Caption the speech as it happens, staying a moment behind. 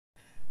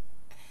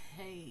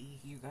Hey,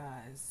 you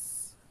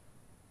guys.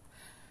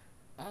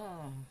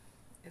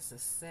 It's a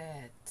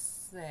sad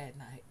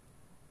night.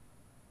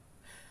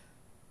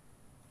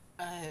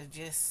 I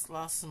just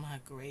lost my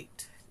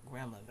great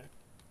grandmother.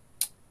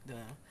 The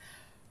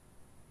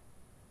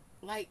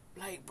light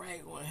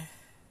bright one.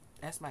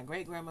 That's my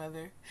great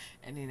grandmother,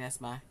 and then that's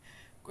my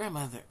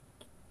grandmother.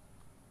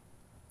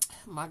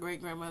 My great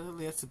grandmother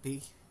lived to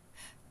be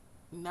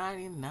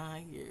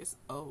 99 years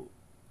old.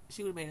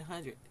 She would have made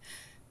 100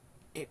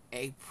 in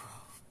April.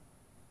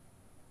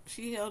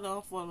 She held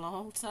on for a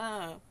long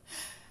time.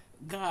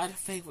 God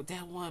favored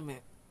that woman.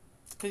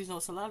 Because,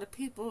 it's a lot of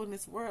people in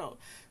this world,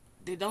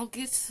 they don't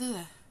get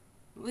to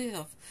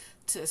live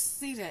to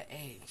see that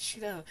age.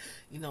 She done,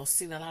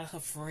 seen a lot of her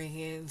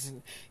friends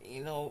and,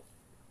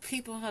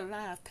 people in her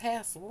life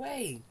pass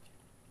away.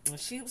 And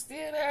she was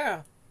still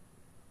there.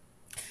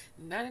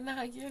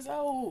 99 years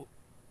old.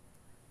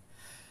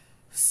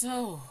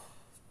 So,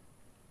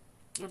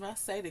 when I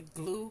say the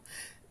glue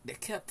that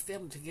kept the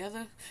family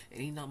together,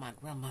 and my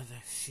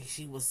grandmother,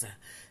 she was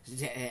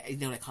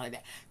they call it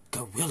that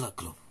gorilla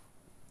glue.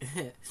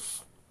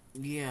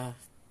 Yeah.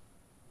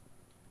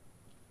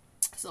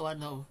 So I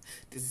know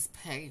this is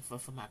painful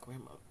for my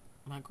grandmother.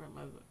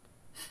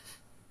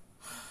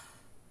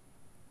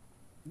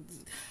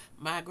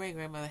 My great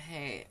grandmother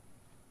had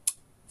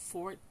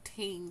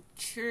 14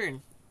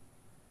 children.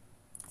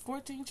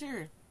 14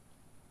 children.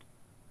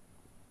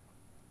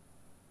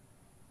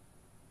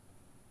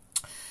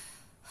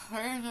 Her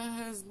and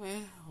her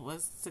husband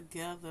was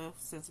together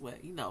since what?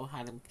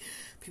 How them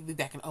people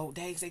back in the old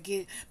days, they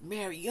get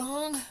married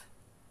young.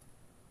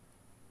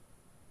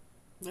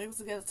 They was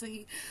together till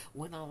he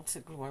went on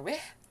to glory.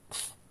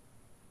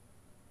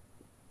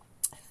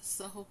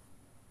 So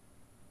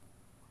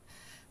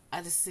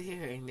I just sit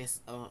here in this,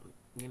 all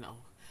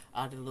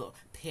the little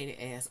petty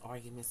ass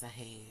arguments I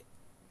had.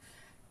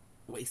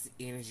 Wasted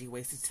energy,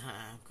 wasted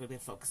time. Could have been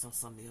focused on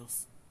something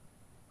else.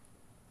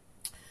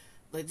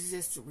 But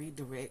just to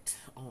redirect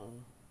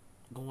on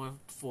going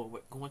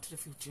forward, going to the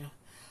future.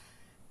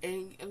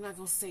 And I'm not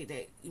going to say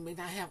that you may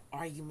not have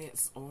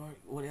arguments or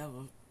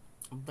whatever,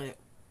 but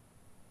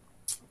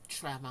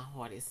try my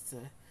hardest to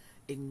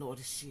ignore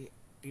the shit.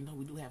 We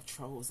do have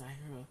trolls out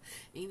here.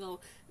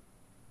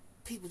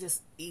 People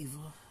just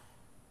evil.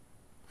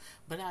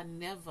 But I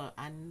never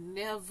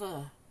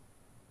ever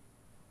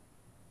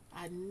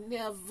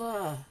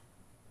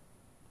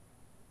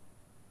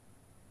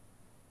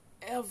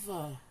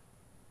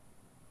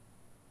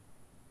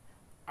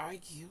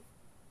argue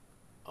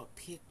or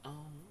pick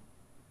on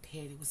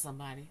petty with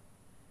somebody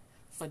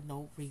for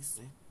no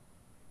reason.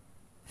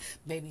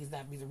 Maybe it's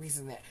not be the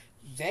reason that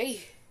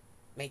they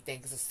make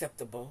things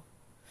acceptable,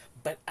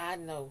 but I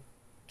know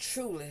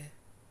truly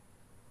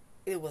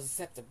it was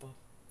acceptable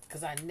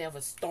because I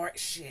never start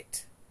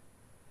shit.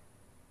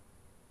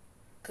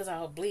 Because I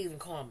don't believe in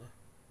karma.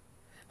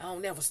 I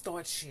don't never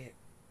start shit,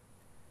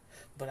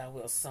 but I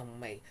will some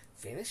way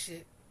finish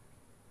it.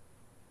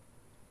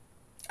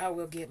 I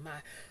will get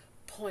my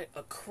point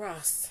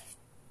across.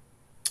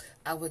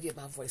 I will get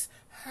my voice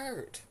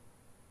heard.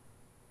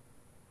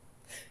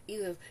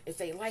 Either if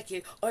they like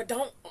it or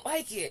don't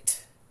like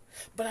it.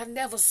 But I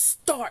never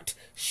start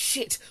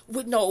shit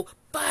with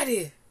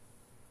nobody.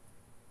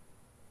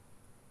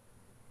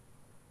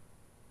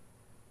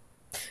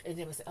 And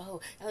then I say,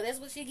 oh, that's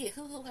what she get.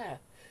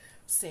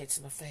 Say it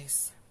to my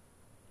face.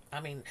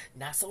 I mean,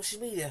 not social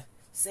media.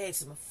 Say it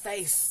to my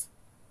face.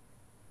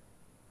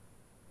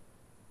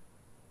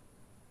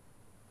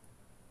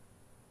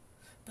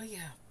 But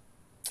yeah,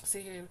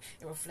 sit here and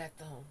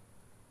reflect on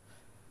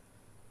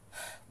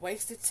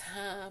wasted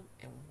time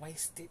and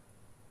wasted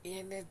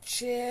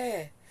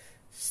energy.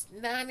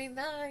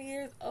 99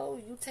 years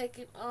old, you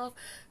taking off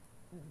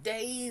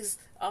days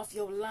off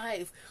your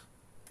life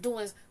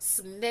doing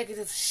some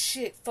negative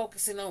shit,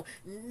 focusing on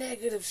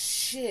negative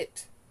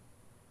shit.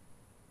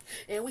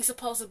 And we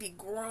supposed to be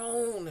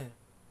grown.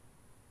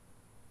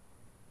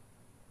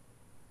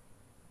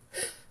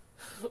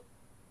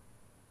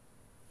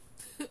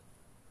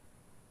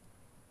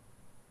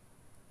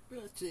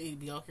 I shouldn't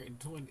be out here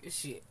doing this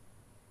shit.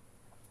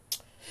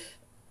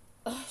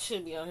 I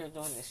shouldn't be out here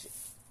doing this shit.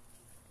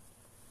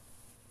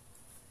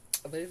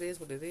 But it is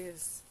what it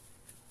is.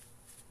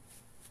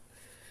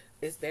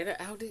 It's better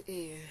out than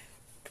in.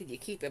 Cause you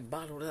keep it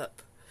bottled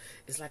up.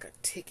 It's like a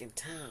ticking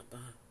time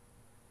bomb.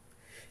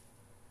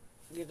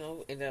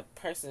 And a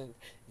person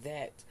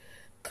that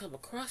come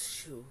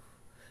across you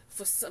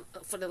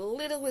for the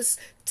littlest,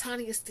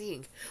 tiniest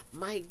thing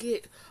might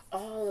get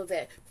all of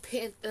that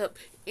pent up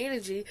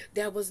energy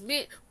that was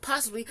meant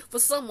possibly for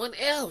someone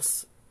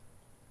else.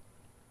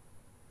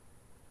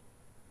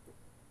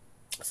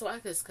 So I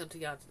just come to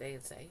y'all today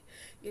and say,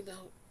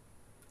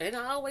 and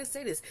I always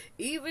say this,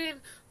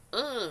 even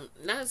not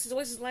in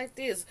situations like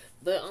this,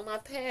 but on my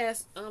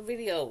past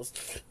videos,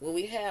 when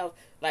we have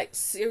like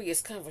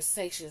serious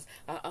conversations,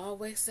 I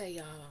always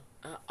say,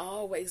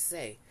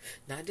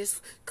 not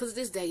just because of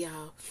this day,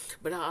 y'all,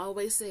 but I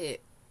always said,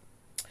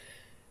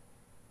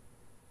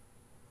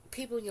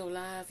 people in your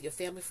life, your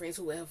family, friends,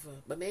 whoever,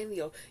 but mainly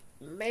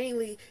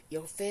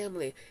your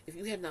family, if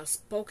you have not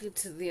spoken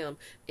to them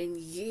in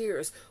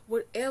years,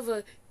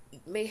 whatever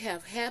may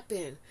have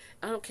happened,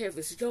 I don't care if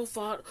it's your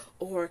fault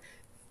or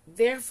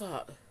their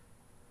fault,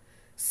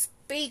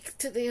 speak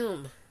to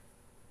them.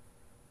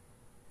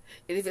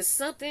 And if it's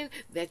something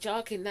that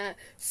y'all cannot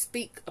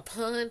speak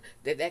upon,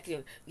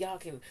 y'all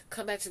can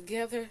come back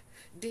together,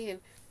 then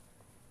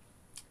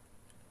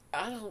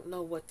I don't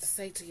know what to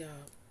say to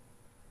y'all.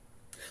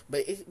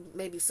 But it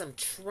may be some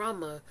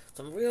trauma,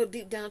 some real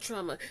deep down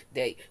trauma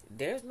that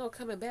there's no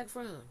coming back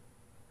from.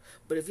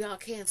 But if y'all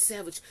can't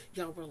salvage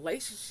your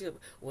relationship,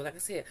 well, like I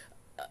said,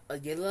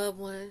 your loved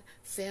one,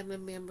 family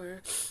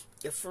member,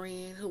 your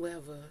friend,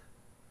 whoever,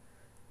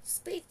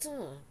 speak to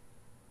them.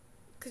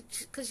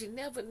 Because you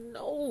never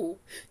know.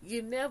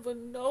 You never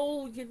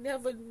know. You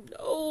never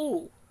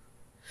know.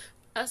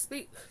 I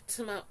speak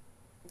to my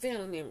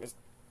family members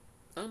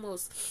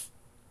almost,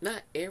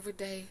 not every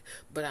day,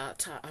 but I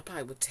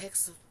probably would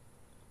text them.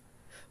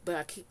 But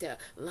I keep that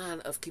line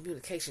of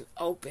communication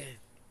open.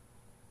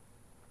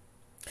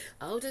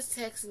 I'll just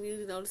texting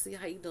you, to see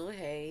how you doing,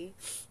 hey,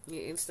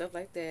 and stuff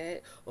like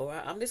that. Or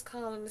I'm just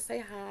calling to say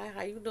hi,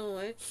 how you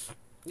doing,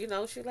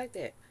 shit like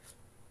that.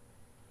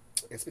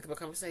 And speak up a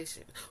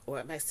conversation. Or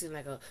it might seem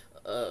like a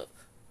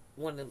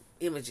one of them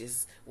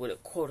images with a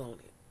quote on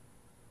it.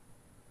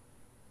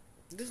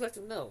 Just let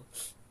them know,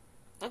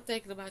 I'm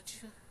thinking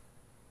about you.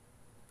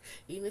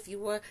 Even if you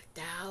were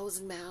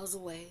 1,000 miles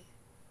away.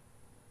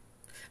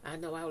 I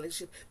know our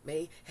relationship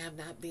may have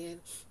not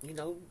been,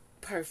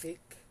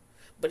 perfect,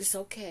 but it's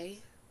okay.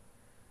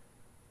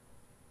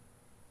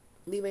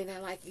 We may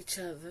not like each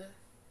other,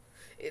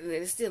 and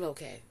it's still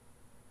okay.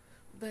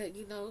 But,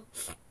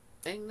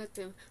 ain't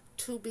nothing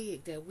too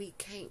big that we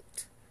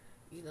can't,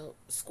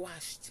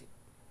 squash it.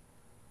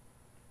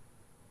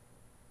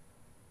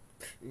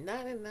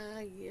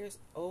 99 years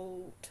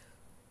old.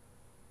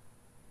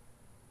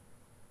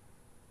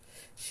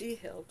 She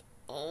held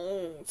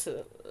on to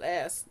the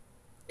last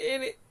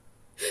minute.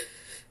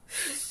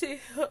 She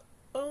held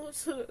on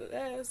to the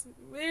last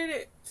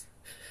minute.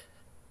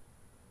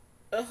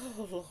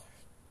 Oh, Lord.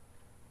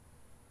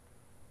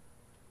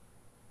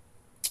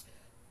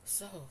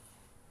 So,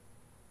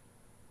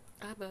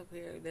 I'm up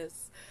here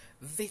just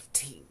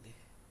venting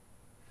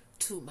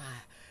to my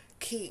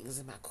kings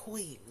and my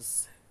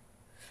queens,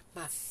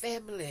 my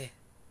family.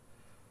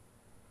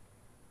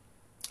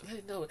 Let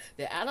me know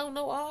that I don't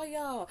know all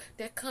y'all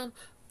that come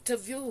to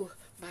view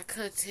my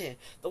content.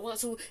 The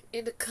ones who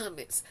in the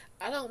comments.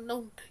 I don't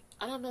know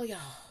y'all.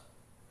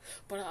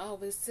 But I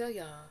always tell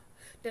y'all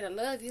that I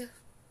love you.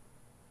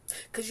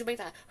 Because you may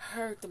not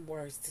heard them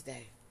words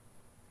today.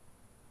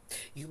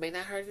 You may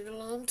not heard it in a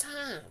long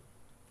time.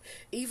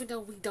 Even though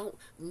we don't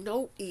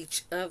know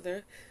each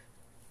other,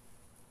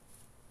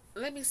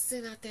 let me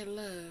send out that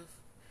love.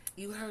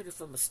 You heard it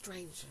from a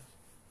stranger.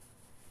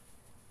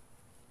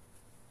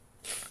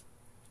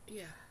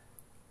 Yeah.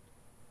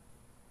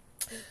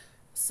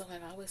 So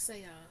like I always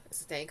say, y'all,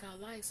 it's a thing called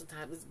life.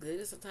 Sometimes it's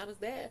good, sometimes it's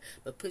bad.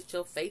 But put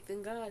your faith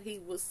in God. He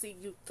will see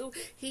you through.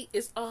 He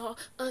is all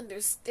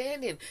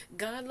understanding.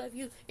 God love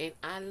you and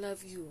I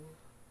love you.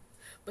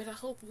 But I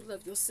hope you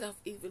love yourself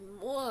even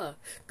more.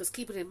 Because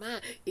keep it in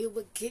mind, it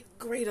will get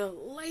greater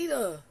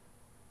later.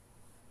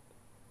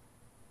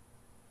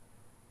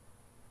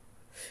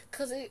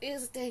 Because it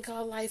is a thing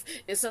called life.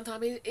 And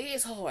sometimes it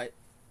is hard.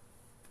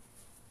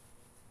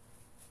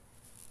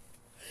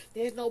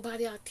 There's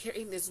nobody out there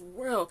in this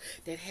world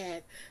that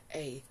had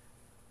a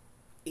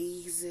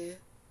easy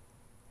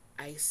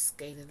ice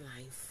skating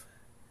life.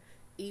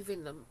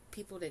 Even the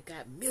people that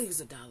got millions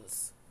of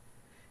dollars,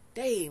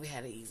 they ain't even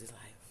had an easy life.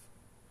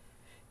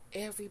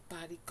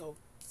 Everybody go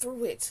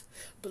through it,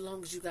 but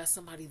long as you got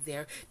somebody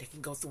there that can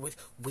go through it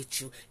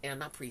with you. And I'm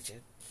not preaching.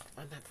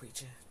 I'm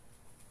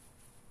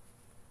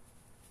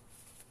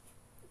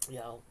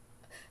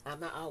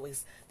not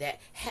always that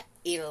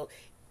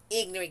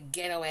ignorant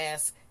ghetto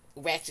ass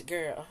ratchet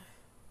girl.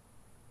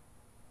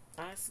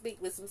 I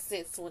speak with some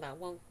sense when I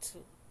want to.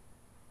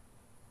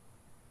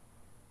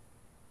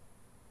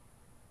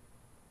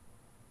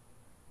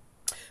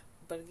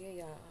 But again,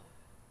 y'all,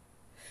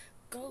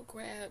 go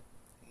grab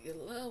your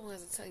loved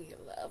ones and tell you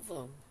love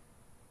them.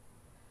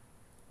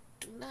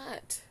 Do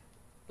not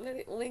let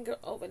it linger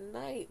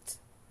overnight.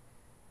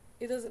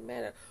 It doesn't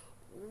matter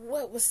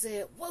what was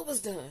said, what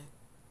was done.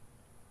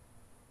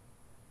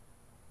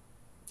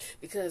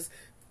 Because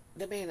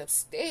the man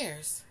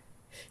upstairs,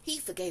 he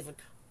forgave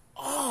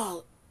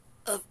all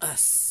of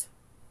us.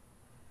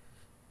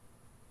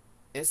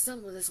 And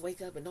some of us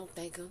wake up and don't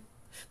thank him.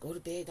 Go to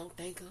bed, don't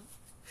thank him.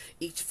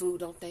 Eat your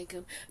food, don't thank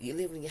him. You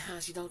live in your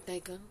house, you don't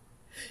thank him.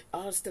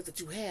 All the stuff that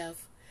you have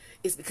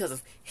is because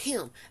of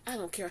him. I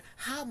don't care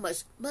how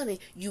much money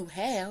you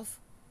have.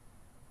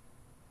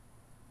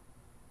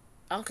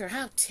 I don't care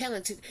how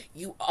talented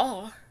you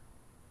are.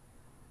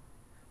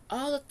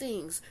 All the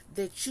things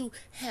that you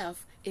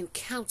have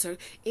encountered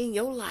in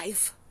your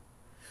life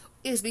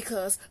is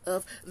because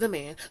of the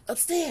man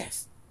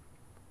upstairs.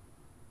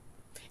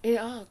 And it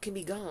all can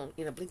be gone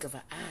in a blink of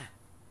an eye.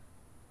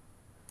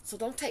 So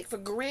don't take for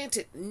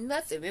granted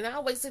nothing. And I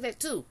always say that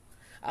too.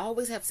 I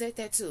always have said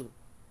that too.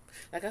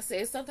 Like I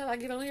said, sometimes I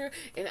get on here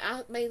and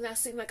I may not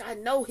seem like I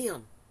know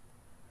him,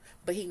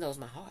 but he knows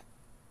my heart.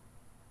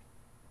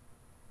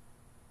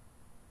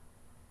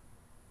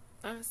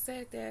 I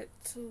said that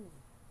too.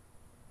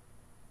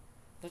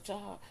 But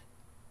y'all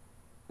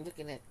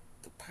looking at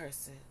the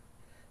person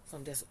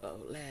from this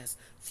last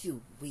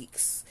few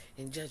weeks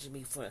and judging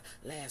me for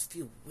the last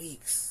few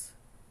weeks,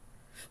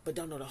 but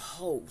don't know the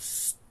whole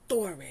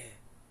story.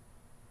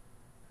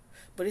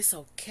 But it's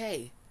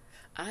okay.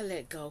 I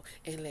let go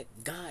and let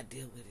God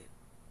deal with it.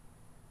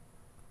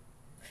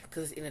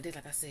 Because in the day,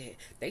 like I said,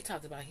 they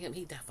talked about him.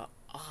 He died for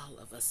all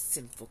of us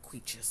sinful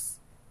creatures.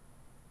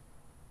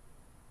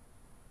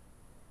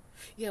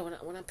 Yeah,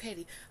 when I'm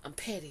petty, I'm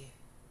petty.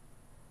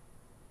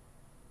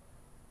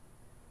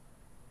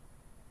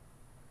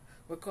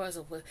 Regardless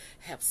of what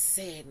have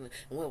said and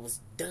what was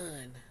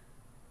done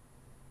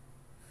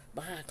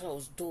behind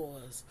closed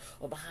doors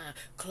or behind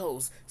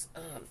closed,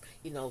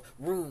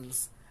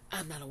 rooms,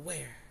 I'm not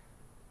aware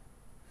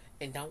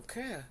and don't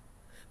care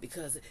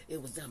because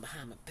it was done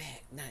behind my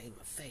back, not in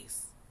my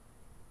face.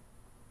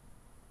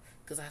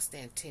 Because I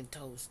stand 10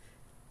 toes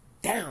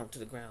down to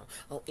the ground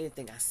on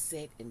anything I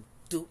said and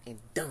do and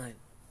done.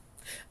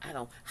 I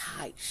don't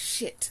hide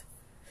shit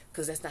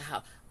because that's not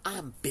how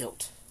I'm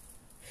built.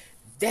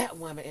 That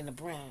woman in the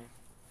brown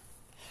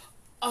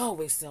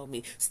always tell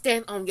me,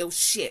 stand on your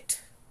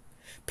shit.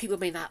 People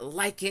may not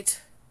like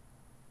it,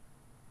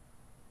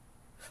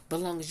 but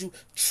as long as you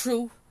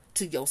true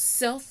to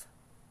yourself,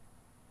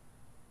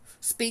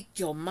 speak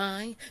your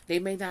mind. They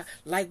may not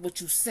like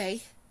what you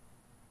say,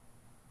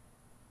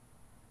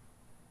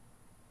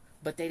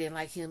 but they didn't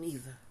like him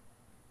either.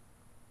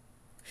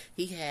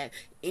 He had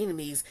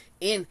enemies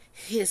in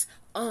his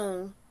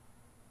own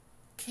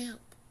camp.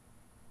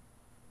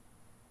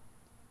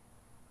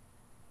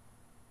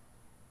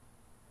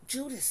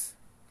 Judas,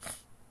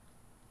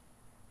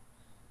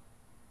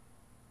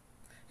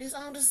 his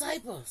own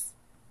disciples.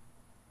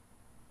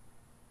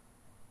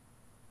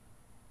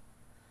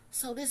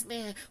 So this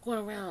man going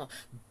around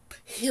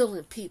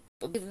healing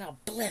people, giving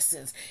out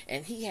blessings,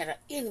 and he had an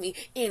enemy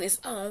in his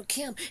own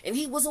camp, and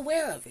he was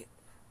aware of it.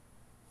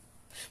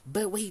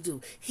 But what he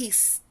do? He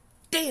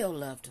still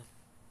loved him.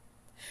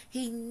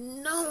 He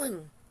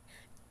knowing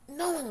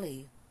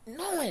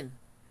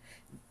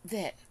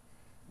that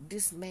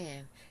this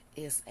man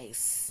is a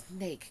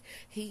snake.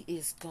 He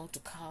is going to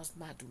cause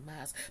my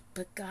demise.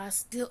 But God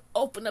still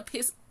opened up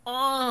his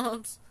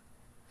arms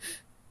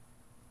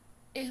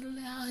and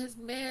allow his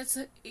man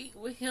to eat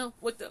with him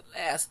with the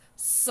Last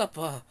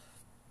Supper.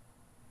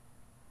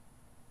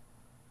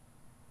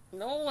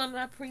 No, I'm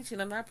not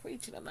preaching. I'm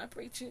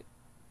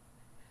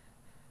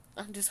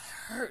just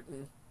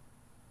hurting.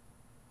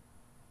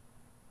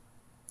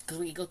 Because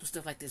when you go through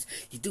stuff like this,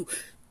 you do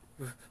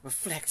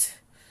reflect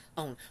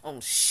on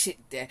shit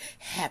that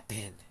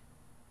happened.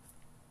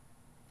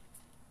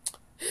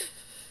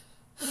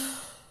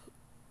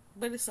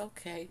 But it's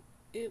okay.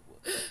 It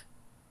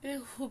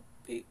will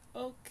be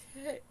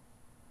okay.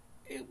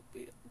 It will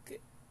be okay.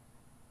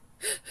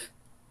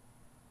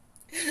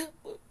 It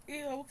will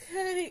be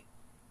okay.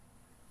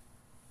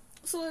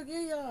 So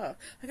again, y'all,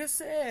 like I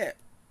said,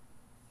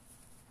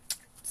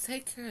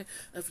 take care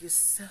of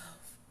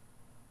yourself.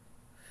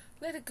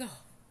 Let it go.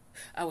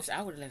 I wish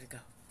I would have let it go,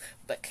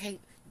 but can't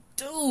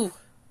do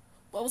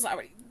what was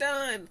already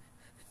done.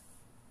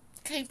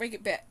 Can't bring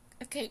it back.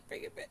 I can't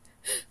bring it back.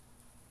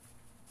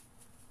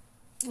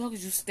 As long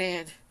as you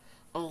stand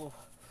on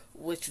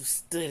what you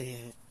stood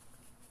in,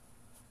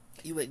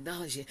 you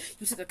acknowledge it,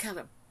 you took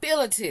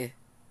accountability,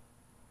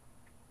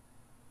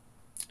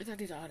 and I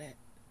did all that.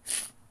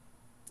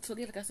 So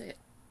again, like I said,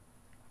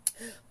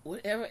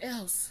 whatever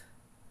else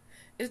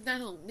is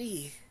not on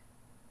me,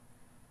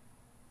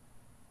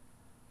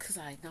 because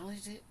I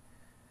acknowledged it,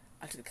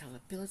 I took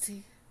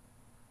accountability,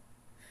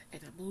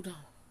 and I moved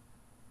on.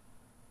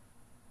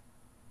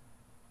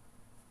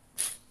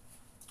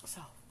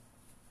 So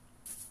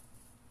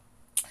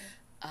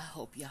I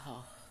hope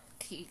y'all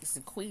kings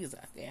and queens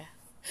out there,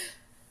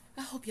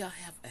 I hope y'all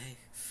have a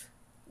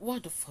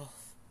wonderful,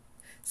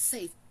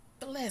 safe,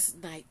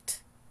 blessed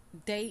night,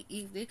 day,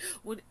 evening,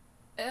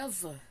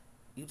 whenever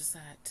you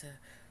decide to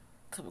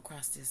come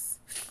across this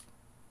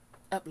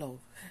upload,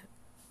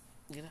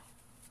 you know.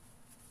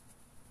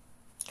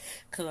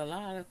 Because a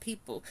lot of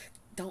people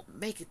don't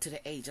make it to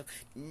the age of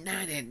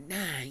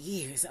 99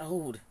 years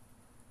old.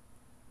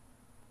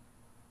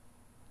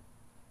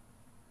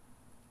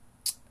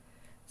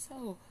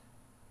 So,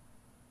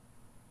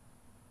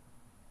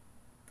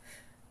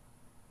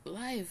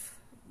 life,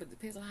 but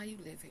depends on how you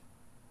live it.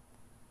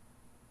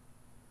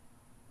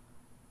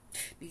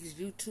 These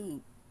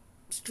YouTube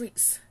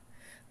streets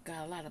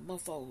got a lot of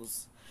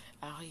mofos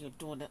out here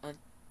doing the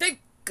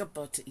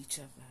unthinkable to each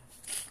other.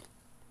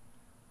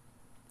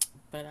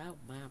 But I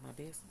don't mind my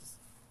business,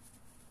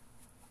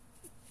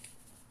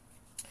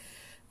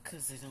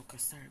 because it don't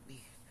concern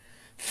me.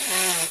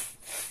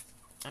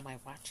 I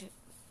might watch it,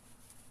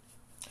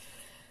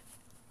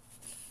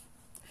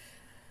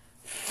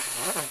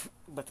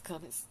 But the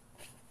comments,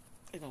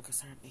 it don't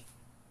concern me.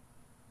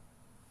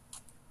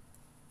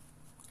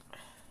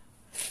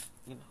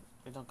 You know,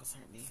 it don't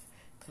concern me.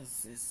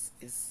 Because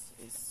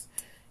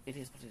it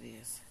is what it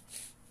is.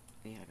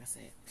 Yeah, like I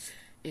said,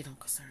 it don't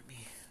concern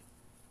me.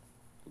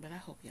 But I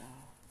hope y'all,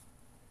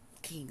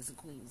 kings and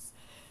queens,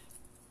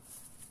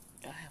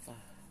 y'all have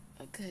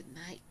a good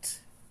night.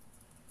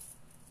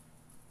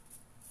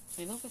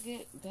 And don't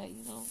forget that,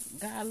 you know,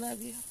 God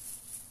love you.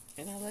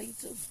 And I love you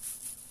too.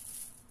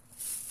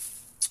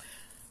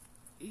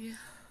 Yeah.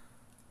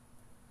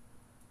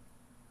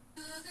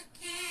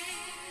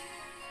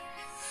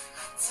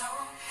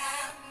 Don't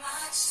have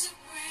much to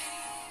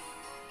bring.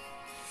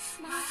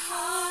 My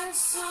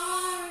heart's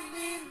torn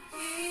in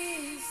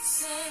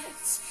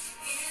pieces.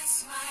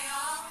 It's my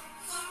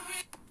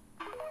offering.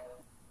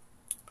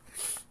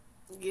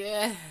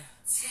 Yeah.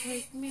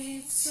 Take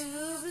me to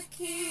the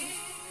King.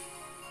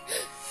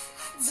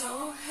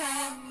 Don't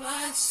have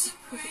much to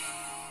bring.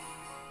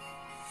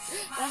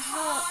 My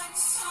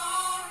heart's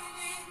torn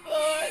in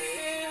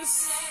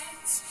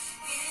pieces.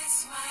 It's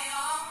my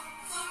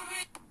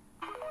offering.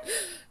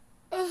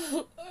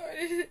 Oh, Lord,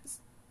 it is.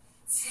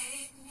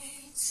 Take me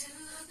to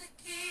the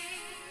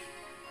King.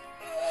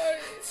 Lord,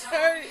 it's Don't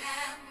hurting.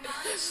 have